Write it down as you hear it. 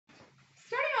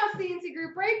CNC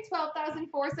group break,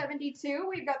 12,472.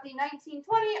 We've got the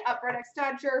 1920 Upper Deck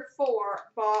Stature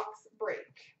 4-box break.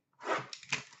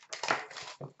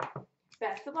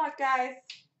 Best of luck, guys.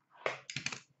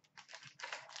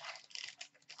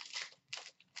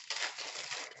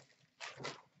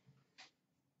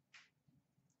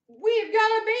 We've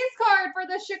got a base card for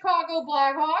the Chicago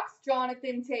Blackhawks,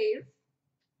 Jonathan Toews.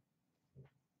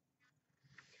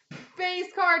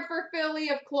 Base card for Philly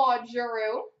of Claude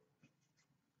Giroux.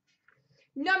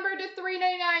 Number to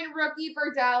 399 rookie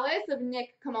for Dallas of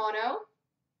Nick Camano.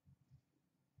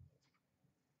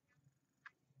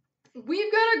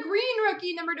 We've got a green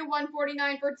rookie number to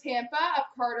 149 for Tampa of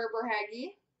Carter Verhaeghe.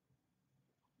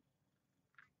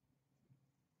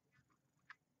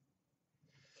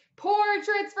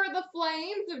 Portraits for the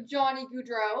Flames of Johnny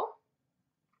Gaudreau.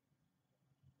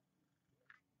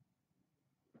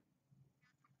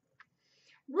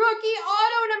 Rookie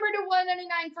auto number to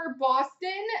 199 for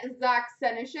Boston, Zach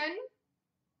Senyshyn.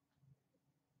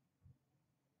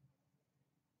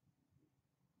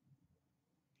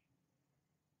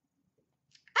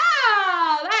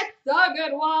 Ah, that's a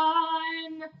good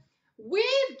one.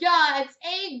 We've got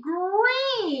a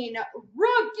green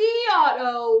rookie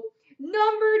auto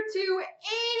number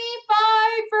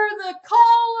 285 for the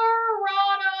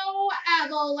Colorado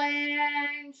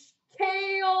Avalanche,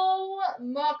 Cale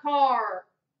Makar.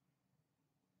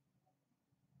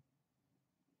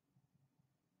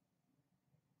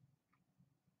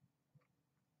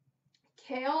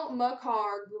 Cale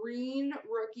Makar, green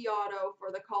rookie auto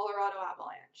for the Colorado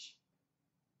Avalanche.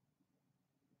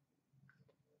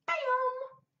 Bam!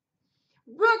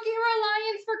 Rookie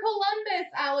Reliance for Columbus,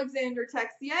 Alexander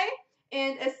Texier.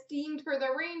 And esteemed for the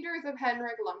Rangers of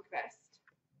Henrik Lundqvist.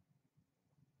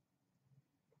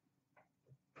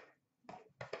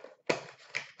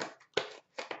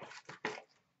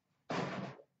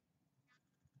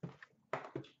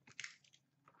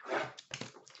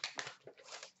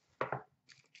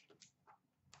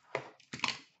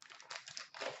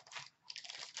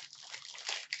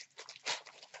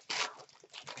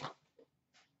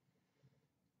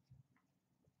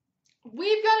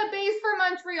 We've got a base for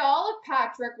Montreal of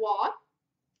Patrick Waugh.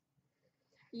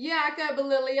 Yaka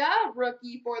Belilia,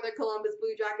 rookie for the Columbus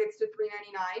Blue Jackets to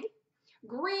 399.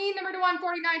 Green number to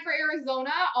 149 for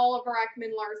Arizona, Oliver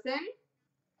Ekman-Larsson.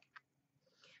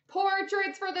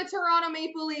 Portraits for the Toronto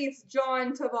Maple Leafs,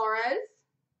 John Tavares.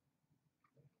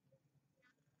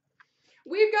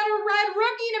 We've got a red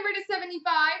rookie number to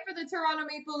 75 for the Toronto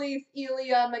Maple Leafs,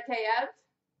 Ilya Mikheyev.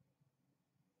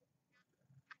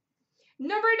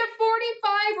 Number to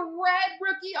 45, red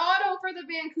rookie auto for the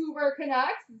Vancouver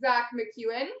Canucks, Zach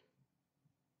McEwen.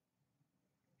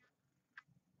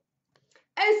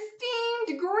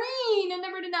 Esteemed green, and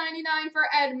number to 99 for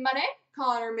Ed Money,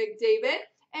 Connor McDavid.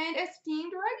 And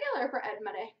esteemed regular for Ed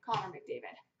Money, Connor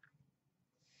McDavid.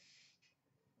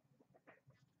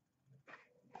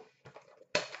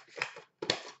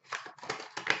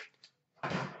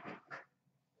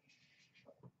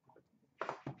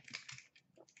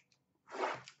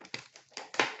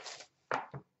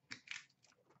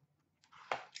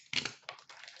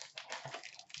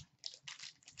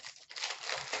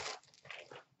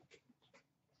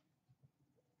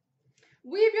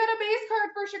 We've got a base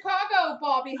card for Chicago,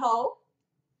 Bobby Hull.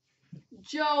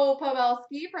 Joe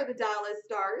Pavelski for the Dallas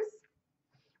Stars.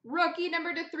 Rookie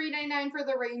number to 399 for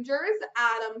the Rangers,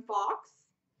 Adam Fox.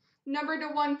 Number to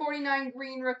 149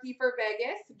 green rookie for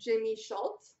Vegas, Jimmy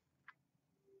Schultz.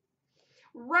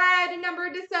 Red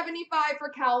number to 75 for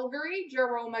Calgary,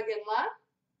 Jarome Iginla.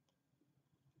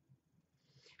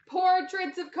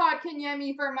 Portraits of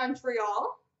Kotkaniemi for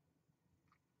Montreal.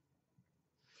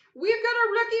 We've got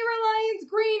a rookie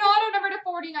Reliance green auto number to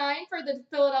 49 for the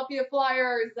Philadelphia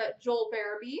Flyers, Joel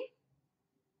Farabee.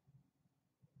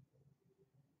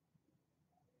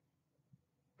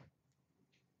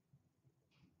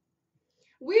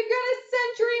 We've got a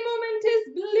Century Momentous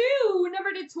blue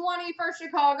number to 20 for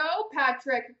Chicago,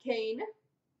 Patrick Kane.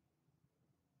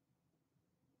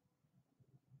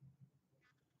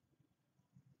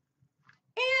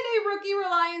 And a rookie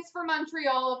Reliance for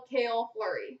Montreal of Cale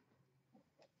Fleury.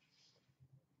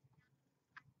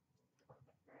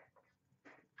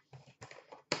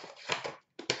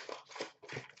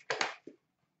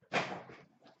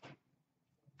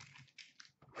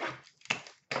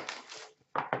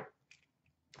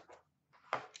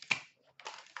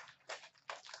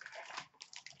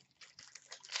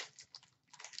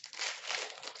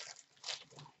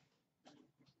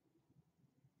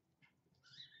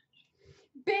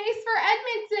 Base for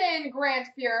Edmonton, Grant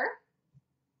Fuhr.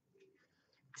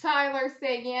 Tyler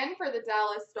Seguin for the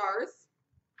Dallas Stars.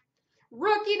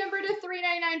 Rookie number to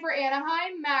 399 for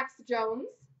Anaheim, Max Jones.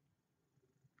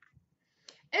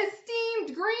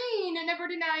 Esteemed green number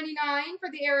to 99 for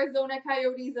the Arizona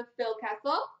Coyotes of Phil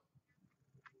Kessel.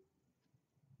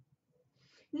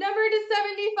 Number to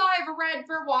 75 red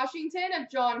for Washington of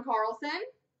John Carlson.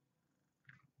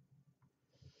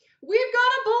 We've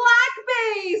got a black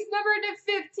base, number to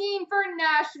 15 for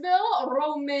Nashville,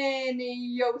 Roman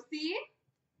Josi.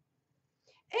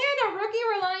 And a rookie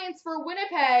reliance for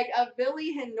Winnipeg of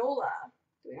Billy Hinola.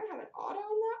 Do we not have an auto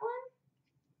in that one?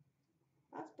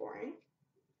 That's boring.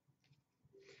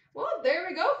 Well, there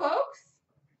we go, folks.